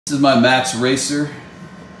This is my Max Racer.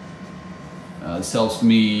 This helps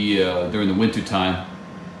me during the winter time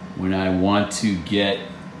when I want to get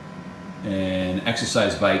an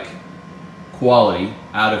exercise bike quality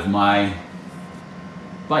out of my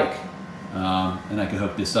bike, and I can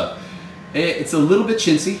hook this up. It's a little bit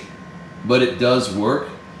chintzy, but it does work.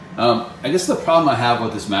 I guess the problem I have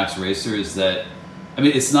with this Max Racer is that, I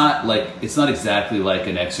mean, it's not exactly like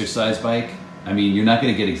an exercise bike. I mean, you're not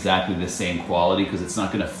going to get exactly the same quality because it's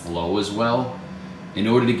not going to flow as well. In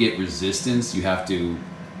order to get resistance, you have to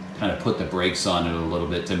kind of put the brakes on it a little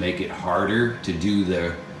bit to make it harder to do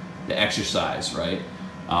the exercise, right?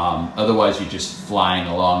 Otherwise, you're just flying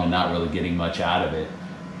along and not really getting much out of it.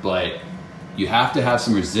 But you have to have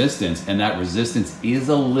some resistance, and that resistance is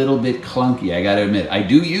a little bit clunky, I gotta admit. I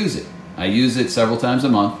do use it. I use it several times a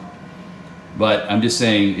month. But I'm just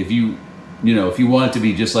saying, if you want it to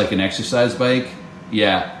be just like an exercise bike,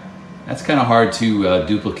 yeah, that's kind of hard to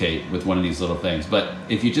duplicate with one of these little things. But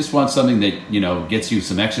if you just want something that, gets you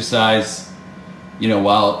some exercise,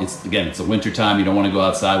 while it's the winter time, you don't want to go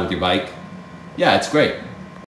outside with your bike, yeah, it's great.